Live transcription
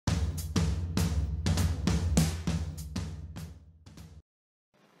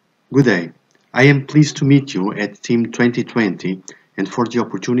Good day. I am pleased to meet you at TEEM 2020 and for the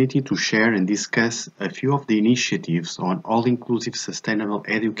opportunity to share and discuss a few of the initiatives on all-inclusive sustainable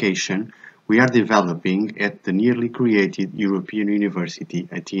education we are developing at the newly created European University,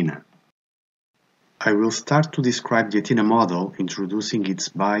 ATHENA. I will start to describe the ATHENA model, introducing its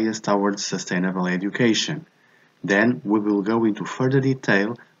bias towards sustainable education. Then we will go into further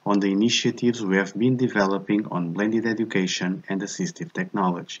detail on the initiatives we have been developing on blended education and assistive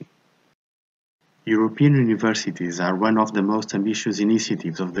technology. European universities are one of the most ambitious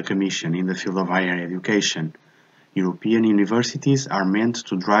initiatives of the Commission in the field of higher education. European universities are meant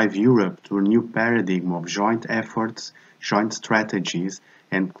to drive Europe to a new paradigm of joint efforts, joint strategies,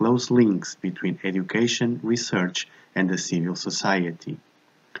 and close links between education, research, and the civil society.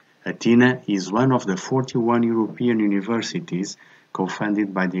 ATHENA is one of the 41 European universities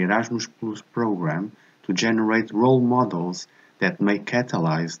co-funded by the Erasmus Plus program to generate role models that may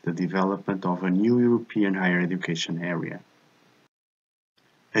catalyze the development of a new European higher education area.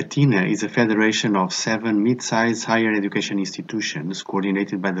 ATHENA is a federation of 7 mid-sized higher education institutions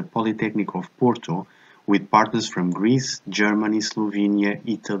coordinated by the Polytechnic of Porto with partners from Greece, Germany, Slovenia,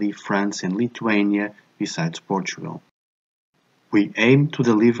 Italy, France and Lithuania, besides Portugal. We aim to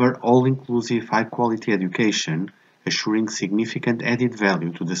deliver all-inclusive high-quality education, assuring significant added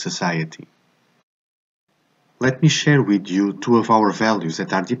value to the society. Let me share with you 2 of our values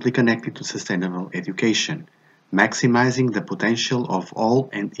that are deeply connected to sustainable education: maximizing the potential of all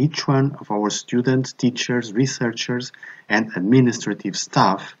and each one of our students, teachers, researchers, and administrative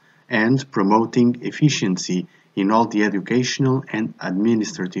staff, and promoting efficiency in all the educational and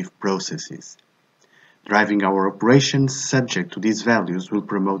administrative processes. Driving our operations subject to these values will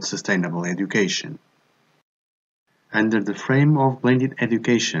promote sustainable education. Under the frame of blended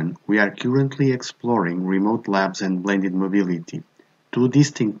education, we are currently exploring remote labs and blended mobility, 2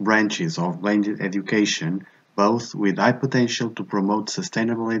 distinct branches of blended education, both with high potential to promote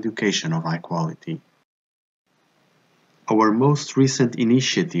sustainable education of high quality. Our most recent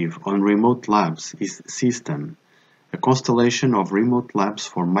initiative on remote labs is System, a constellation of remote labs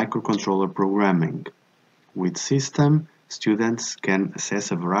for microcontroller programming. With System, students can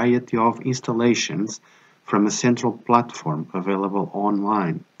access a variety of installations from a central platform available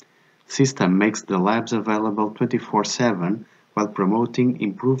online. System makes the labs available 24/7 while promoting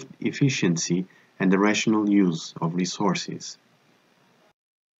improved efficiency and the rational use of resources.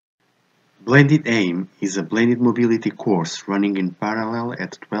 Blended AIM is a blended mobility course running in parallel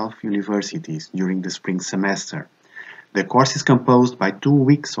at 12 universities during the spring semester. The course is composed by 2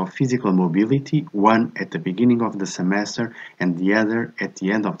 weeks of physical mobility, one at the beginning of the semester and the other at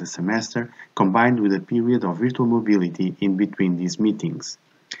the end of the semester, combined with a period of virtual mobility in between these meetings.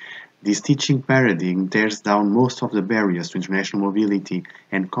 This teaching paradigm tears down most of the barriers to international mobility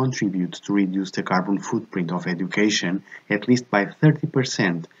and contributes to reduce the carbon footprint of education at least by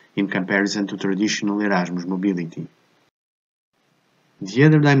 30% in comparison to traditional Erasmus mobility. The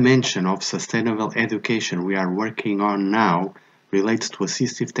other dimension of sustainable education we are working on now relates to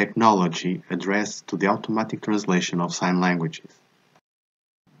assistive technology addressed to the automatic translation of sign languages.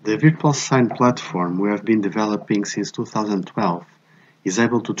 The virtual sign platform we have been developing since 2012 is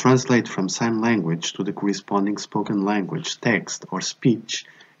able to translate from sign language to the corresponding spoken language, text or speech,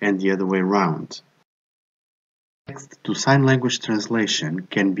 and the other way around. Text to sign language translation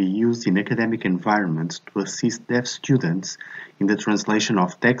can be used in academic environments to assist deaf students in the translation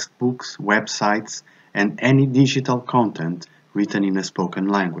of textbooks, websites, and any digital content written in a spoken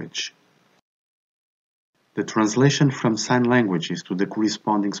language. The translation from sign languages to the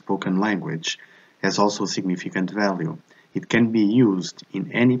corresponding spoken language has also significant value. It can be used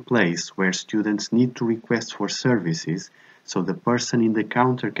in any place where students need to request for services, so the person in the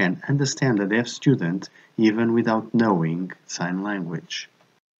counter can understand a deaf student even without knowing sign language.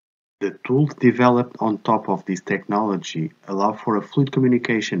 The tools developed on top of this technology allow for a fluid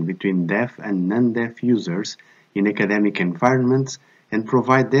communication between deaf and non-deaf users in academic environments and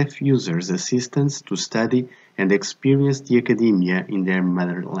provide deaf users assistance to study and experience the academia in their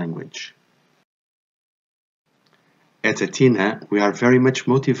mother language. At ATHENA, we are very much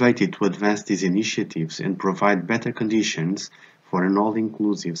motivated to advance these initiatives and provide better conditions for an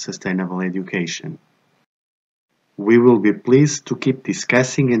all-inclusive sustainable education. We will be pleased to keep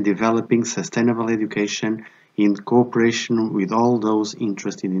discussing and developing sustainable education in cooperation with all those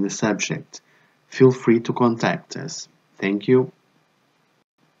interested in the subject. Feel free to contact us. Thank you.